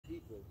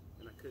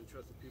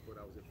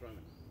that was in front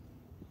of me.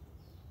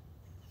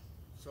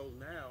 So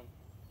now,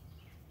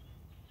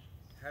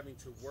 having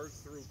to work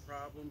through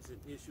problems and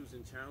issues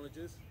and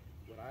challenges,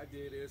 what I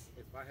did is,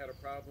 if I had a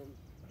problem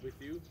with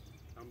you,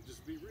 I'm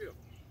just be real.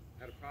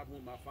 I had a problem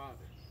with my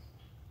father.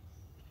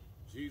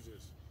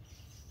 Jesus,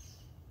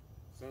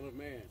 Son of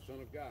Man, Son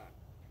of God,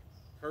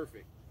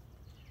 perfect.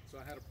 So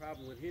I had a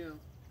problem with him.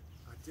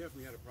 I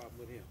definitely had a problem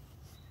with him.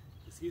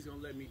 Because he's going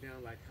to let me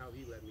down like how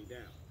he let me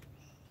down.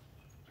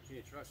 I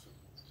can't trust him.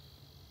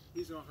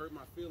 He's going to hurt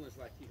my feelings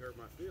like he hurt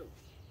my feelings.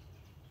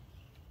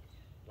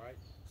 Right?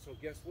 So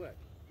guess what?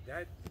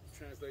 That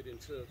translated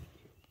into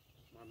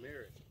my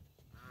marriage.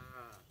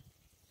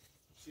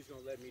 She's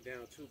going to let me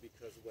down too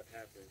because of what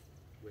happened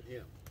with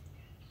him.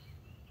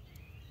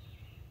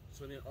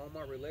 So then all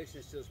my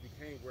relationships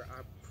became where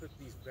I put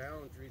these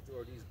boundaries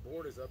or these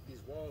borders up,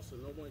 these walls, so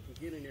no one can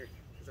get in there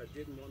because I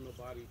didn't want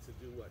nobody to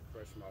do what?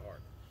 Crush my heart.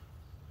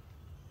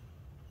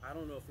 I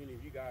don't know if any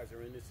of you guys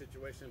are in this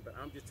situation, but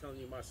I'm just telling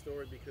you my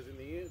story because in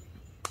the end,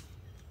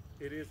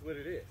 it is what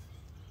it is.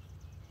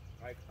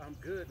 Like, I'm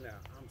good now.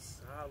 I'm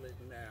solid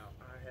now.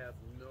 I have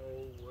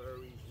no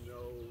worries,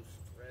 no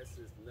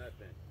stresses,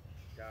 nothing.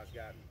 God's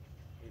got me.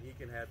 And he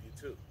can have you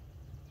too.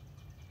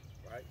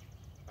 Right?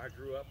 I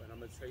grew up, and I'm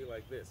going to tell you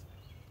like this.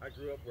 I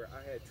grew up where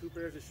I had 2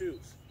 pairs of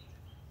shoes.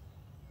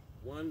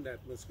 One that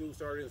when school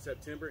started in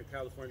September, in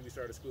California, we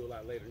started school a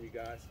lot later than you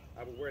guys.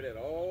 I would wear that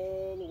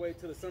all the way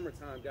to the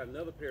summertime, got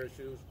another pair of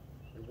shoes,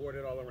 and wore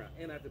that all around.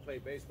 And I had to play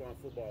baseball and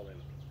football in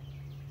them.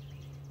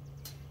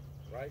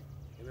 Right?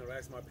 And then I would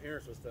ask my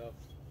parents for stuff,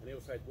 and they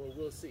was like, well,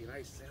 we'll see. And I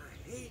used to say,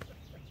 I hate,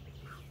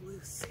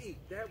 we'll see.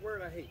 That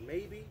word I hate.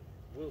 Maybe,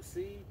 we'll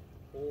see,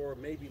 or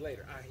maybe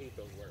later. I hate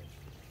those words,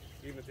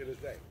 even to this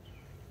day.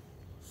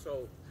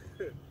 So,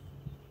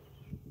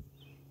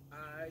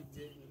 I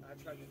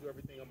tried to do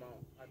everything on my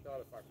own. I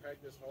thought if I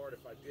practiced hard,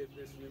 if I did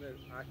this and that,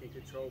 I can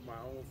control my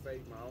own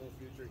fate, my own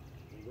future.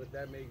 And what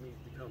that made me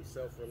become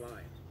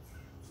self-reliant.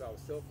 So I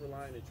was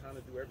self-reliant and trying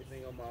to do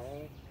everything on my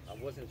own. I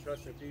wasn't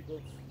trusting people.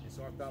 And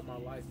so I thought my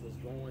life was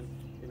going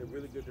in a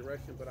really good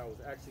direction, but I was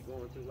actually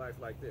going through life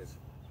like this.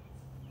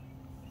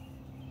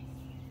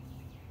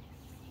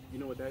 You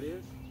know what that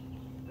is?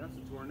 That's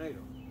a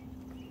tornado.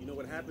 You know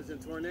what happens in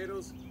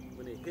tornadoes?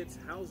 When it hits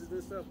houses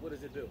and stuff, what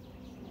does it do?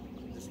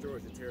 It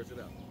destroys it, tears it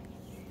up.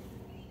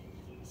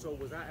 So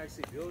was I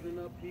actually building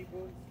up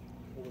people,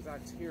 or was I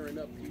tearing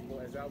up people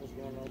as I was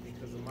going on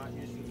because of my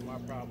issues, my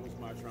problems,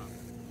 my trauma?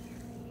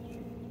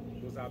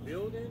 Was I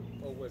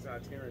building, or was I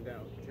tearing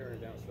down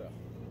stuff?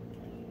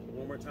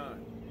 One more time.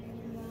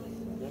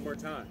 One more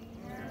time.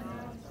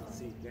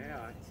 See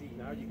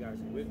now you guys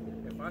are with me.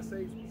 If I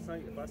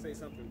say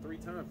something 3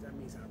 times, that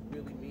means I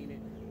really mean it.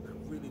 I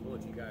really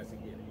want you guys to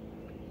get it.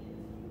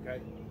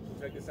 Okay? So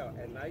check this out.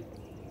 At night,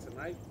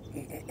 tonight,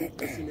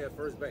 you see me at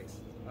first base.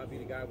 I'll be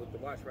the guy with the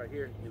watch right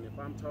here. And if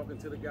I'm talking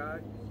to the guy,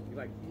 you're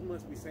like, he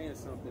must be saying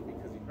something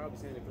because he's probably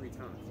saying it 3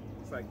 times.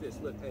 It's like this.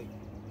 Look, hey,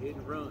 hit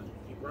and run.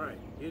 Keep grinding.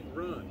 Hit and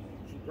run.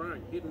 Keep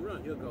grinding. Hit and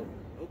run. He'll go,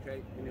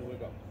 okay, and then we'll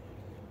go.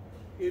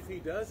 If he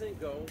doesn't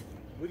go,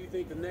 what do you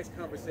think the next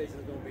conversation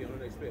is going to be on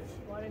the next pitch?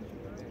 Why didn't you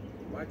go?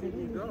 Why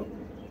didn't you go?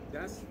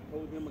 That's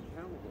holding him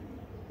accountable.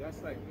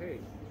 That's like, hey,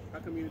 how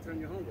come you didn't turn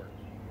your homework?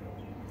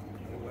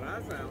 And what I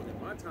found in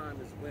my time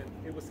is when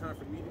it was time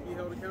for me to be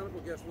held accountable,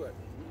 guess what?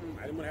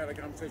 I didn't want to have that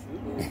conversation.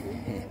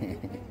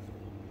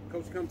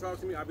 Coach come talk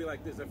to me, I'd be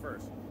like this at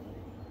first.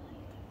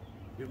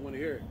 Didn't want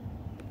to hear it.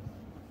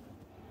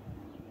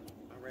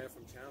 I ran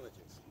from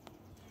challenges,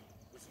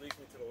 which leads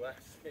me to the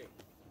last thing.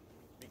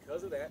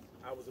 Because of that,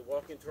 I was a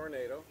walking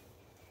tornado,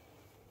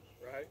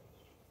 right?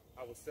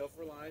 I was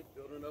self-reliant,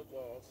 building up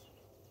walls.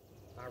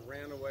 I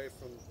ran away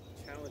from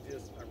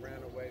challenges. I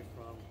ran away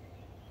from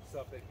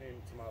stuff that came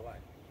into my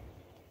life.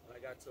 And I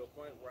got to a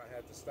point where I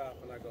had to stop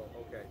and I go,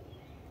 okay,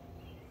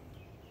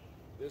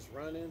 this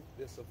running,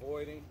 this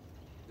avoiding,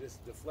 this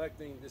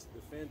deflecting, this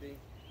defending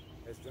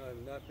has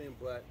done nothing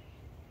but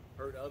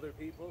hurt other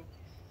people,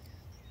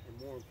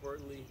 and more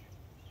importantly,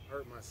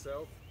 hurt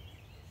myself.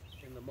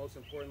 And the most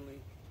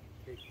importantly,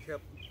 it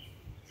kept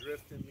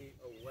drifting me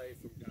away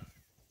from God.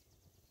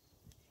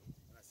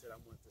 And I said, I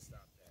want to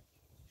stop that.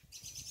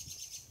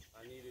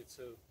 I needed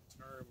to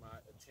turn my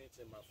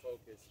attention, my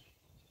focus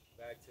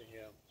back to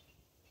Him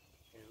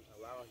and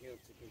allow Him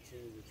to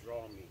continue to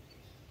draw me.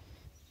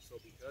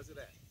 So because of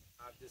that,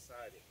 I've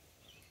decided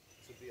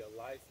to be a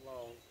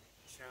lifelong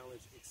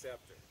challenge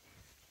acceptor.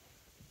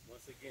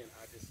 Once again,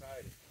 I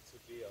decided to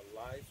be a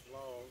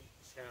lifelong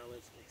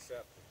challenge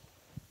acceptor.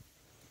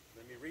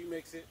 Let me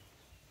remix it.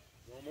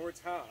 One more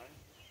time,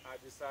 I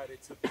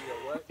decided to be a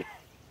what?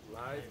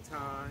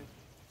 Lifetime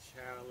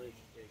challenge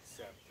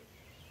acceptor.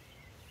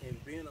 And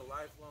being a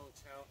lifetime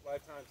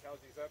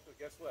challenge acceptor,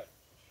 guess what?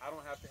 I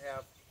don't have to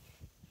have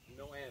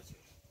no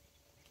answers.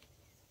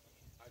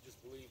 I just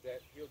believe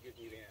that He'll give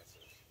me the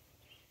answers.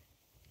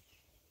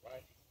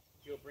 Right?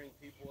 He'll bring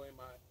people in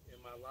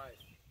my life,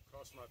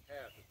 cross my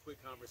path, a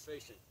quick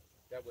conversation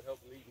that will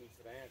help lead me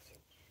to the answer.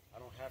 I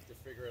don't have to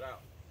figure it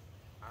out.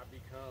 I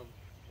become,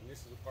 and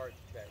this is the part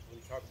that when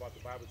we talk about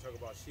the Bible, we talk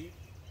about sheep.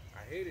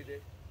 I hated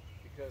it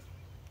because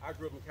I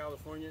grew up in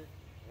California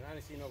and I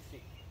didn't see no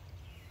sheep.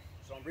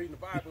 So I'm reading the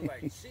Bible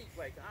like, sheep,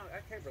 like,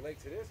 I can't relate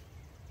to this.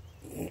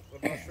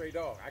 What about a stray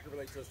dog? I can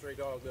relate to a stray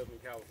dog living in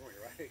California,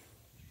 right?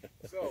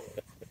 So,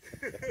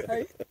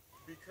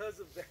 because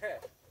of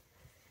that,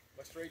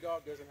 a stray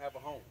dog doesn't have a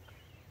home.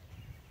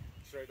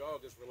 A stray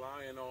dog is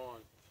relying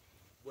on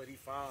what he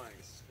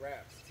finds,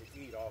 scraps to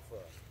eat off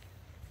of.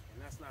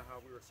 And that's not how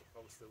we were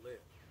supposed to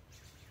live.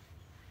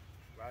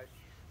 Right?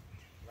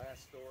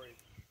 Last story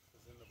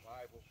is in the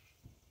Bible.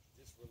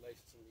 This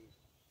relates to me.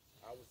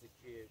 I was the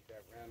kid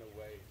that ran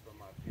away from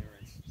my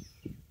parents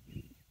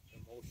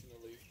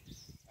emotionally.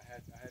 I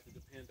had to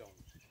depend on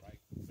them,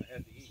 right? Because I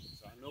had to eat.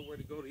 So I know where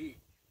to go to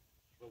eat.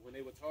 But when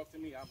they would talk to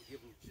me, I would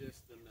give them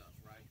just enough,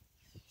 right?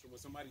 So when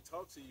somebody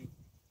talks to you,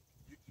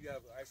 you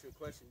have to ask you a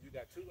question. You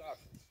got two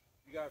options.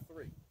 You got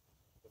three.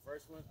 The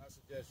first one, I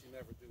suggest you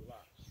never do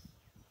lie.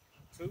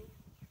 Two,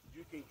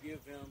 you can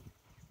give them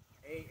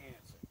a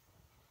answer.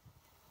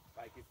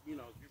 Like if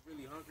you're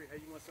really hungry, hey,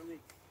 you want something?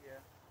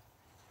 Yeah.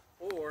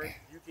 Or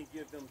you can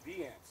give them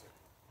the answer,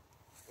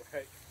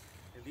 right?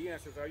 And the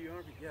answer is, are you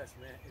hungry? Yes,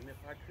 man. And if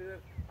I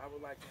could, I would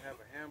like to have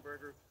a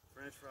hamburger,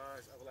 French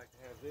fries. I would like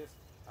to have this.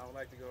 I would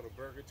like to go to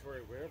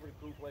Burgatory, wherever the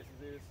cool places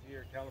is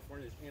here in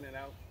California is In and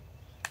Out.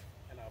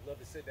 And I'd love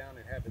to sit down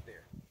and have it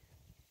there.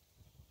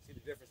 See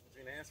the difference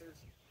between answers?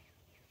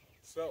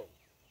 So,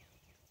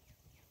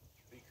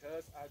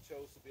 because I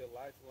chose to be a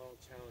lifelong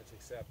challenge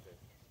acceptor,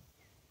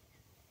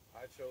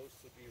 I chose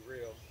to be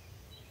real.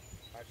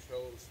 I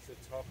chose to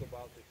talk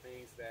about the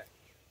things that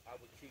I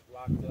would keep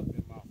locked up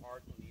in my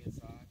heart on the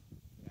inside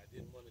that I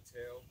didn't want to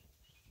tell,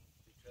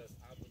 because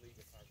I believe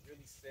if I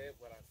really said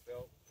what I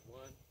felt,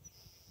 one,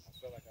 I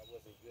felt like I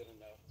wasn't good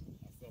enough.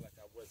 I felt like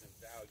I wasn't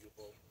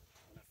valuable,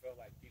 and I felt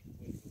like people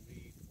wouldn't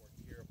believe or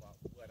care about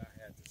what I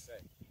had to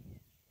say.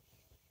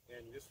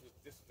 And this was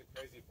the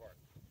crazy part.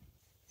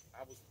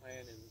 I was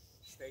playing in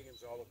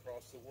stadiums all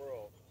across the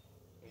world,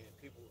 and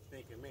people were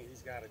thinking, man,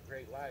 he's got a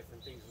great life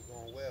and things were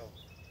going well.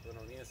 But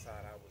on the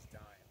inside, I was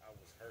dying. I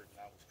was hurting.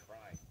 I was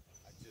crying.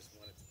 I just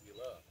wanted to be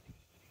loved.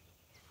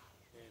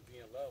 And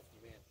being loved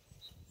meant,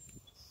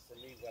 for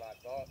me, what I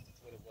thought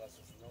what it was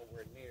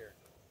nowhere near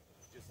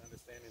just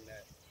understanding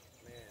that,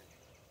 man,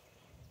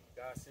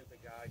 God sent a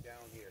guy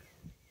down here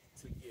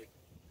to get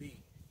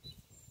beat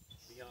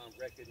beyond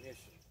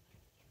recognition.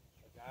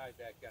 A guy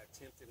that got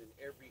tempted in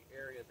every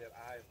area that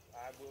I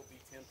will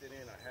be tempted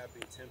in, I have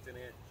been tempted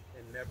in,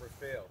 and never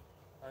failed.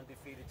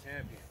 Undefeated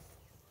champion.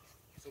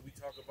 So we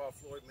talk about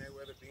Floyd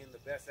Mayweather being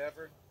the best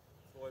ever.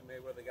 Floyd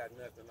Mayweather got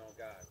nothing on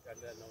God,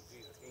 got nothing on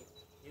Jesus.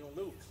 He don't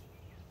lose,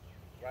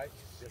 right?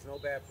 There's no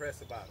bad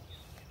press about him.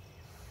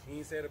 He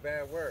ain't said a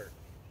bad word.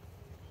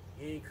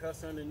 He ain't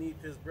cussed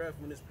underneath his breath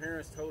when his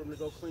parents told him to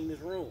go clean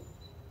his room,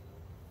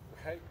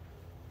 right?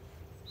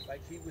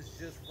 Like he was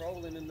just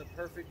rolling in the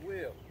perfect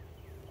will.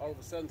 All of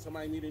a sudden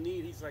somebody need a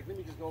need, he's like, let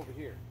me just go over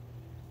here.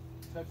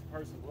 Touch the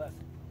person, bless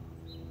him.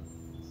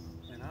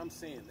 And I'm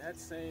seeing that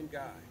same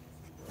guy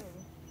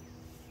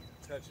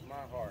touched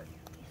my heart,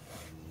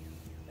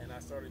 and I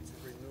started to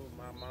renew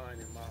my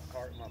mind and my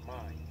heart and my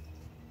mind,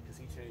 because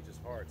he changes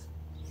hearts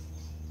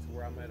to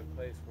where I'm at a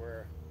place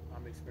where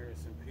I'm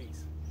experiencing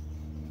peace.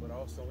 But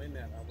also in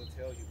that, I will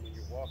tell you, when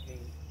you're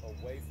walking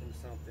away from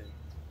something,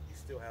 you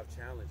still have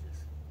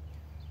challenges.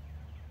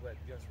 But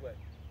guess what?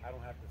 I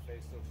don't have to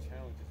face those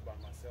challenges by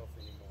myself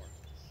anymore.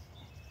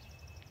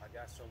 I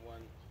got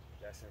someone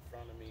that's in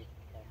front of me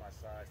on my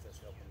side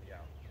that's helping me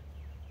out.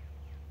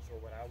 So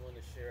what I want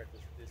to share at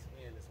this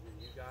end is, when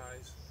you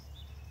guys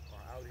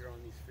are out here on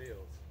these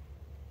fields,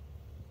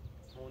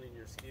 honing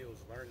your skills,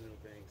 learning new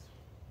things,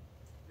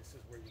 this is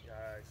where you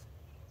guys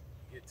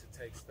get to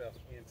take stuff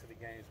into the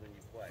games when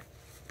you play.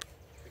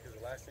 Because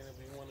the last thing that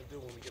we want to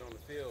do when we get on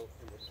the field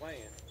and we're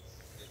playing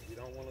is we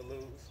don't want to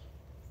lose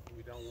and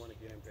we don't want to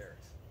get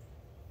embarrassed.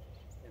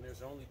 And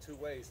there's only two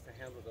ways to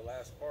handle the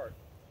last part.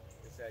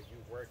 Is that you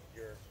work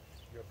your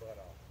butt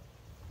off.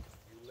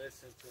 You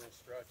listen to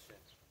instruction.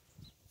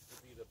 To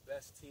be the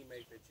best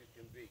teammate that you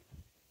can be.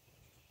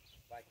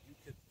 Like you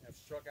could have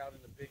struck out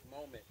in the big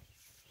moment,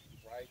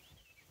 right?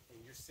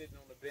 And you're sitting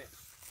on the bench.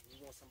 And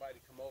you want somebody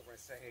to come over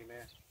and say, hey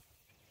man,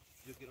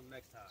 you'll get them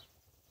next time.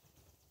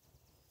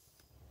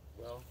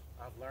 Well,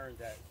 I've learned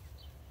that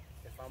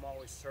if I'm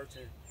always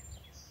searching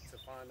to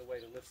find a way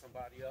to lift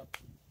somebody up,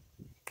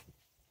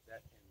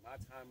 that in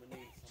my time of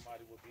need,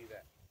 somebody will be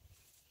that.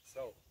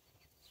 So,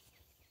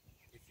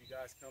 if you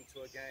guys come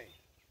to a game,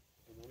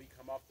 and when we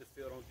come off the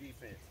field on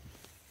defense,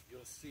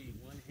 you'll see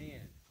one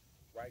hand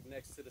right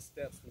next to the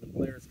steps when the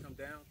players come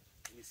down,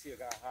 and you see a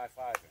guy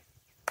high-fiving.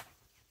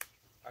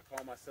 I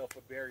call myself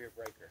a barrier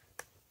breaker.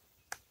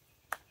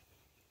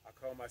 I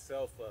call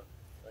myself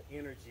an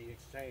energy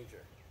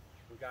exchanger.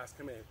 When guys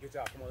come in, good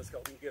job, come on, let's go,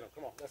 we can get them,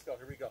 come on, let's go,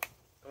 here we go.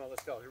 Come on,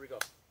 let's go, here we go.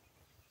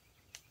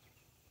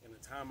 In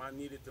the time I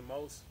need it the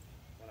most,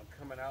 when I'm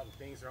coming out and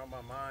things are on my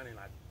mind and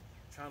I'm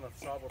trying to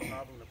solve a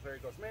problem, the player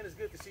goes, man, it's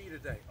good to see you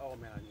today. Oh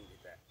man, I needed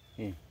that.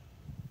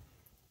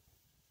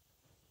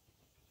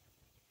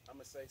 I'm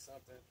gonna say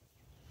something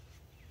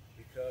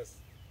because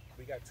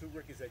we got 2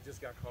 rookies that just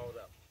got called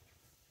up.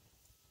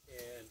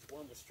 And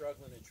one was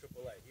struggling in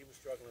AAA. He was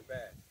struggling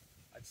bad.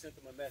 I sent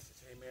him a message,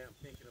 hey man, I'm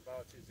thinking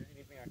about you. Is there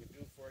anything I can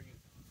do for you?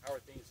 How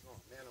are things going?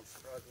 Man, I'm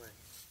struggling.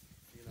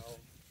 You know,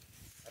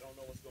 I don't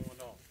know what's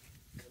going on.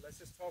 But let's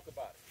just talk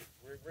about it.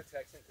 We're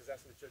texting because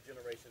that's what your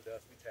generation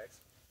does. We text.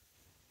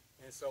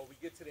 And so we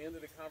get to the end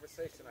of the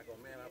conversation. I go,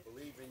 man, I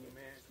believe in you,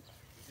 man.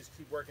 You just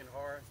keep working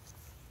hard.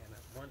 And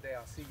one day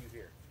I'll see you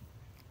here.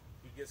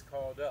 He gets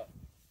called up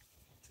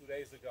 2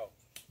 days ago.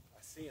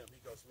 I see him. He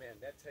goes, man,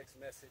 that text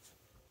message,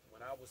 when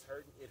I was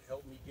hurting, it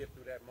helped me get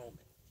through that moment.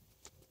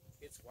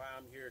 It's why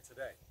I'm here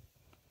today.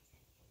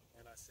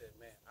 And I said,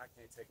 man, I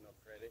can't take no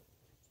credit.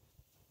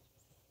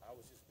 I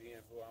was just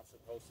being who I'm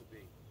supposed to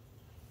be.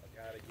 A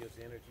guy that gives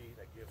energy,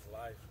 that gives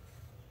life,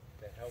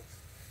 that helps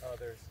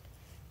others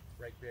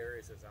break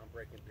barriers as I'm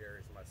breaking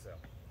barriers myself.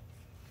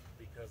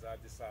 Because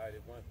I decided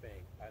one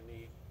thing, I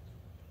need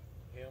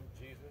him,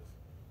 Jesus,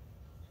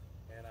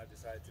 and I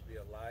decided to be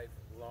a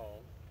lifelong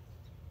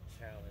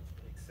challenge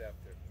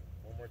acceptor.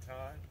 One more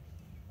time.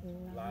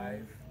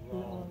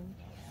 Lifelong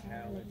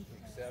challenge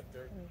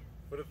acceptor.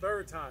 For the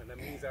 3rd time, that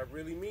means I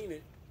really mean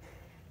it.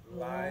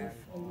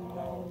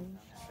 Lifelong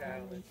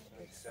challenge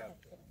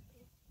acceptor.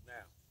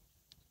 Now,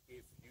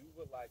 if you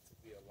would like to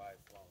be a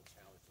lifelong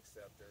challenge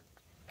acceptor,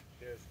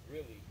 there's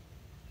really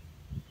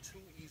 2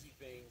 easy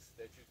things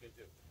that you can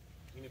do.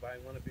 Anybody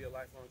want to be a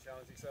lifelong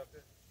challenge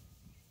acceptor?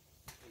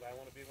 Anybody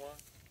want to be one?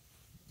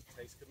 It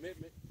takes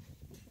commitment,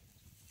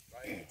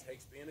 right? It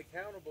takes being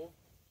accountable,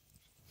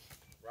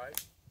 right?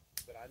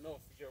 But I know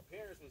if your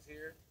parents was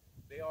here,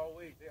 they're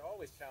always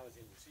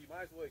challenging you. So you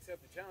might as well accept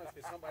the challenge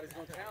because somebody's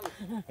going to challenge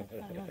you.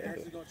 Your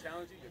parents are going to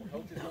challenge you. Your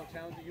coach is going to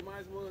challenge you. You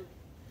might as well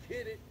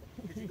hit it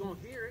because you're going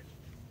to hear it,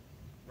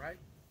 right?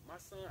 My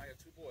son, I got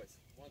 2 boys,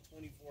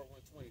 124,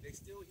 120. They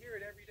still hear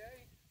it every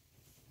day.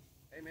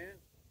 Hey, man,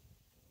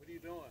 what are you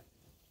doing?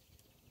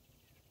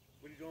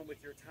 What are you doing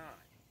with your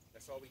time?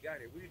 That's all we got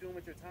here. What are you doing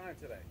with your time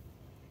today?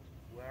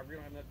 Well, I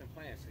really don't have nothing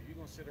planned. So you're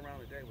going to sit around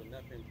today with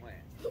nothing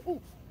planned.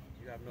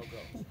 You have no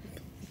goals.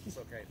 It's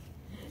okay.